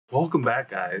Welcome back,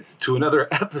 guys, to another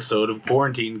episode of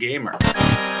Quarantine Gamer.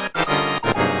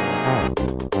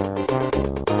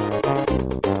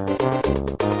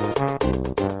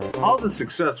 All the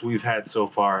success we've had so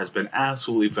far has been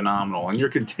absolutely phenomenal, and your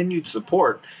continued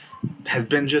support has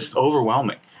been just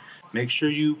overwhelming. Make sure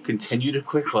you continue to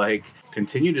click like,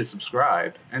 continue to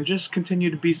subscribe, and just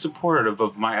continue to be supportive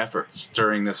of my efforts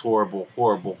during this horrible,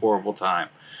 horrible, horrible time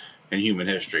in human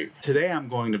history. Today I'm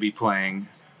going to be playing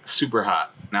Super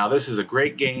Hot. Now, this is a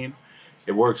great game.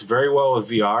 It works very well with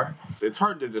VR. It's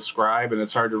hard to describe, and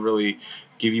it's hard to really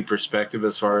give you perspective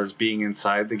as far as being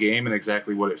inside the game and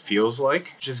exactly what it feels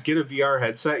like. Just get a VR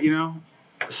headset,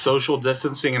 social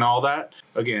distancing and all that.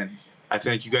 Again, I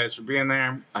thank you guys for being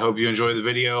there. I hope you enjoy the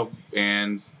video,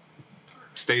 and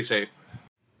stay safe.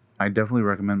 I definitely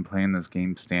recommend playing this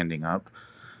game standing up,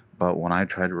 but when I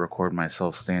tried to record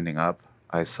myself standing up,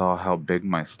 I saw how big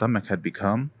my stomach had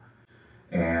become,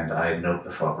 and I noped the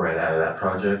fuck right out of that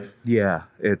project. Yeah,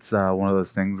 it's one of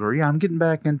those things where, I'm getting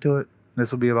back into it.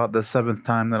 This will be about the 7th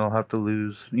time that I'll have to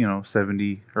lose,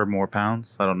 70 or more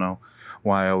pounds. I don't know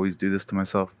why I always do this to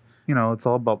myself. It's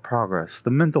all about progress.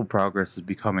 The mental progress is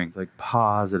becoming like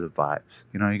positive vibes.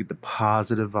 You get the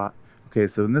positive vibe. Okay,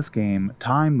 so in this game,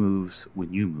 time moves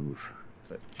when you move.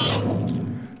 But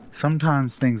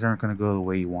sometimes things aren't going to go the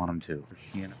way you want them to.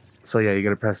 So yeah, you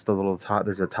got to press the little top.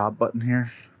 There's a top button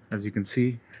here, as you can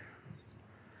see.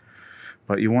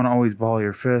 But you want to always ball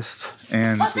your fist,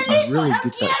 and you really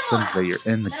get that sense that you're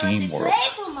in the game world.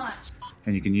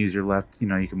 And you can use your left, you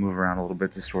can move around a little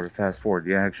bit to sort of fast forward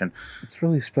the action. It's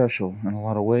really special in a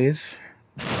lot of ways.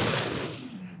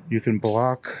 You can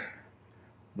block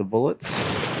the bullets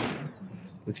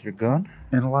with your gun,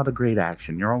 and a lot of great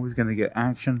action. You're always going to get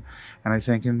action, and I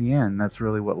think in the end, that's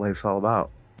really what life's all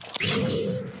about.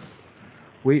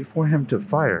 Wait for him to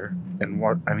fire, and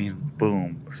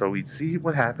boom. So we see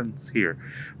what happens here.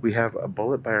 We have a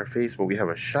bullet by our face, but we have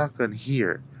a shotgun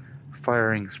here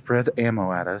firing spread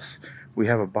ammo at us. We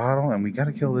have a bottle, and we got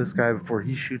to kill this guy before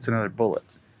he shoots another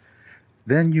bullet.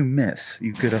 Then you miss.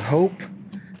 You get a hope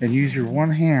and use your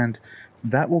one hand.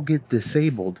 That will get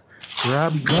disabled.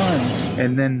 Grab gun,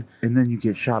 and then you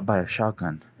get shot by a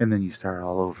shotgun, and then you start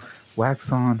all over.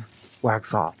 Wax on,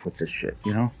 wax off with this shit,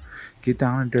 Get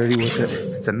down and dirty with it.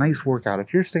 It's a nice workout.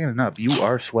 If you're standing up, you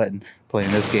are sweating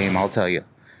playing this game, I'll tell you.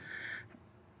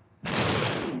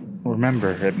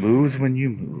 Remember, it moves when you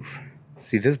move.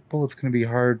 See, this bullet's going to be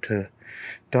hard to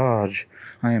dodge.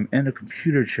 I am in a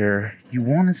computer chair. You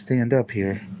want to stand up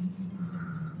here.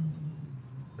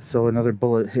 So another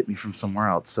bullet hit me from somewhere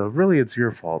else. So really, it's your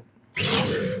fault.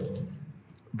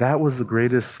 That was the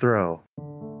greatest throw.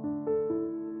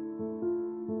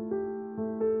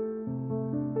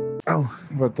 Oh,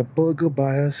 let the bullet go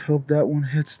by us. Hope that one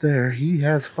hits there. He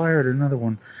has fired another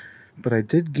one, but I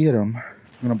did get him.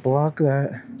 I'm going to block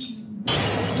that.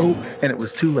 Oh, and it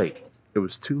was too late. It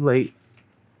was too late.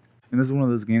 And this is one of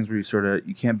those games where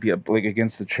you can't be up like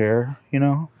against the chair,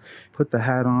 Put the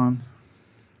hat on.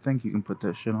 I think you can put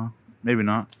that shit on. Maybe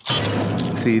not.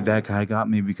 See, that guy got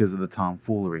me because of the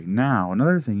tomfoolery. Now,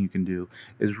 another thing you can do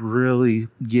is really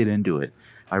get into it.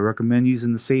 I recommend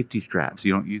using the safety straps.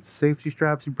 You don't use the safety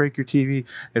straps, you break your TV,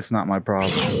 it's not my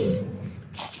problem.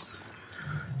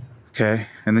 Okay?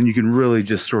 And then you can really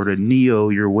just sort of neo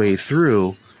your way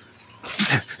through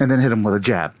and then hit him with a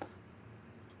jab.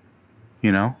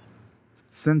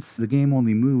 Since the game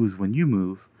only moves when you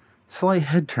move, slight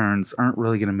head turns aren't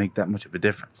really going to make that much of a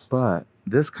difference. But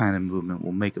this kind of movement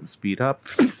will make them speed up,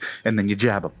 and then you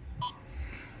jab them.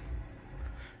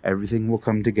 Everything will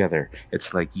come together.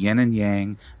 It's like yin and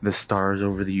yang, the stars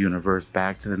over the universe,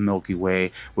 back to the Milky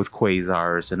Way with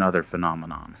quasars and other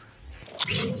phenomenon.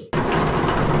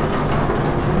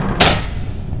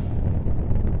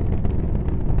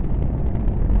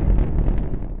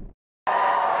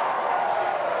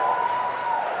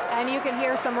 And you can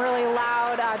hear some really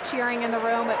loud cheering in the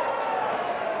room.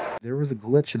 There was a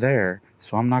glitch there,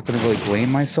 so I'm not going to really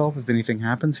blame myself if anything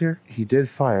happens here. He did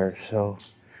fire, so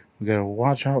we got to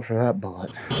watch out for that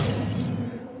bullet.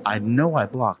 I know I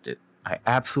blocked it. I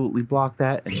absolutely blocked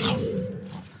that.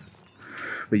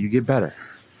 But you get better.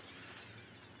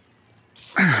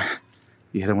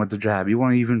 You hit him with the jab. You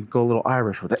want to even go a little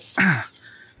Irish with it.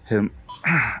 Hit him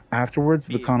afterwards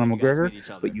with the Conor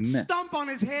McGregor, but you missed. Stomp on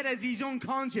his head as he's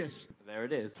unconscious. There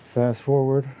it is. Fast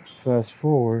forward, fast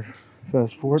forward,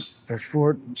 fast forward, fast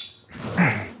forward.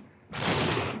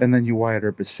 And then you wire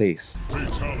up his face.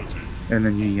 Fatality. And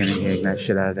then you yin and yang that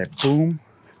shit out of there. Boom.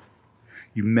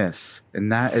 You miss.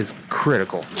 And that is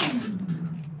critical.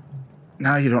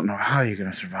 Now you don't know how you're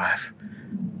going to survive.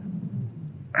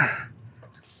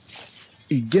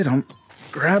 You get him.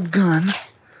 grab gun.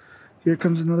 Here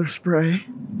comes another spray.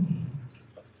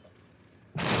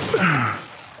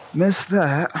 Miss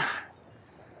that.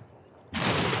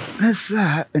 Miss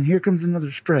that. And here comes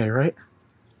another spray, right?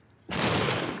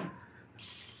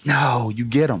 No, you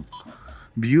get them.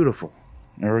 Beautiful.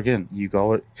 There again, you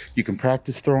can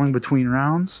practice throwing between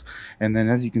rounds, and then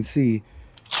as you can see,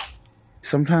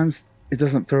 sometimes it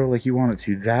doesn't throw like you want it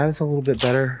to. That is a little bit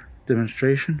better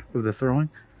demonstration of the throwing.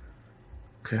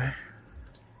 Okay.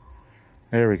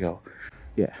 There we go.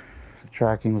 Yeah. The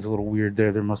tracking was a little weird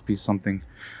there. There must be something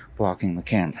blocking the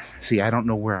camera. See, I don't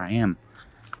know where I am.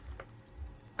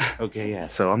 Okay, yeah,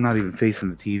 so I'm not even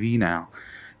facing the TV now.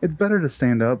 It's better to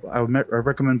stand up. I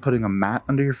recommend putting a mat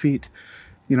under your feet,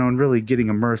 you know, and really getting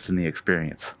immersed in the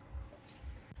experience.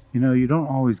 You know, you don't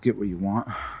always get what you want,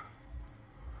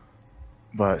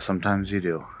 but sometimes you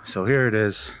do. So here it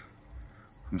is.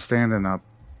 I'm standing up,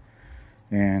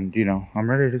 and, you know, I'm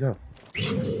ready to go.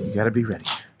 You gotta be ready.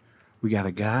 We got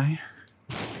a guy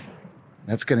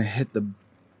that's gonna hit the...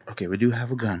 Okay, we do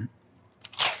have a gun.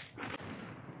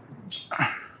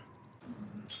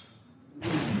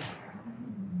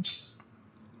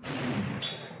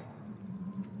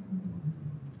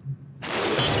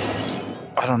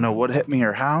 I don't know what hit me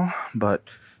or how, but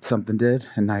something did,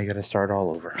 and now you gotta start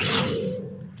all over.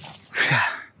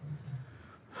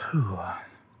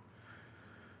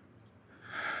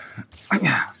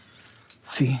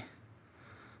 See?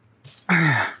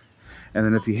 And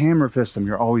then if you hammer fist them,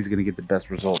 you're always gonna get the best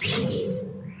results.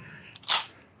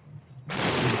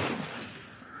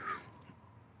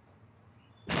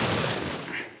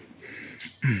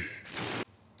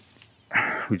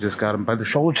 We just got him by the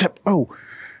shoulder tip. Oh,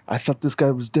 I thought this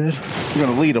guy was dead. We're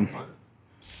gonna lead him.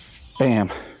 Bam.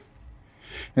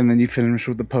 And then you finish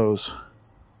with the pose.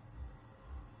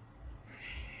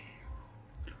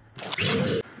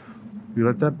 You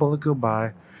let that bullet go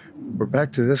by. We're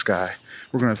back to this guy.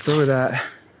 We're gonna throw that.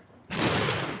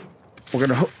 We're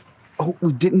gonna oh,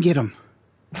 we didn't get him.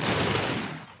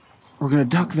 We're gonna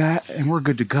duck that, and we're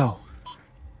good to go.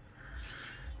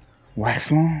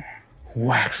 Wax on,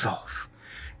 wax off.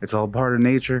 It's all part of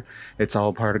nature. It's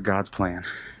all part of God's plan.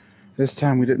 This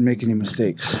time we didn't make any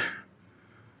mistakes.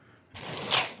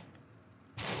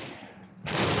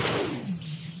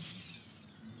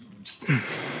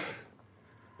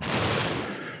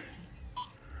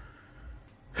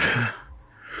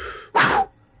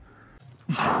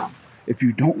 If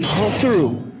you don't follow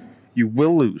through, you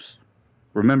will lose.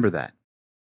 Remember that.